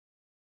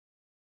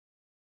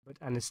Albert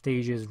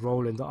Anastasia's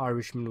role in The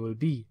Irishman will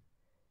be.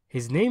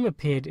 His name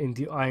appeared in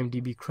the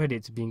IMDb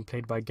credits being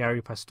played by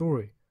Garry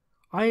Pastore.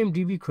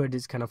 IMDb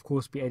credits can of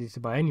course be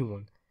edited by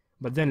anyone,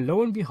 but then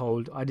lo and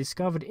behold I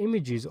discovered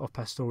images of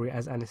Pastore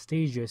as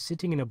Anastasia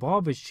sitting in a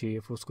barber's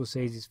chair for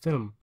Scorsese's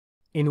film,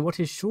 in what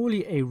is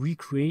surely a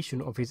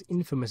recreation of his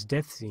infamous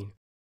death scene.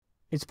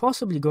 It's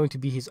possibly going to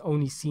be his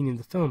only scene in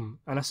the film,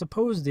 and I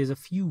suppose there's a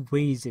few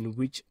ways in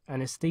which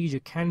Anastasia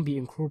can be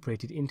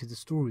incorporated into the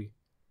story,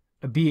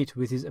 albeit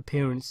with his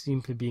appearance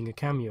simply being a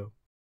cameo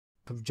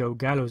of Joe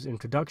Gallo's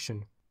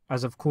introduction,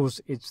 as of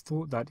course it's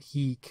thought that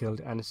he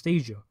killed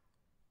Anastasia.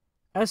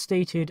 As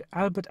stated,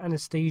 Albert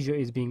Anastasia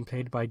is being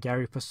played by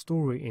Garry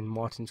Pastore in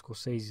Martin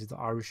Scorsese's The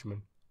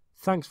Irishman.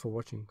 Thanks for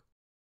watching.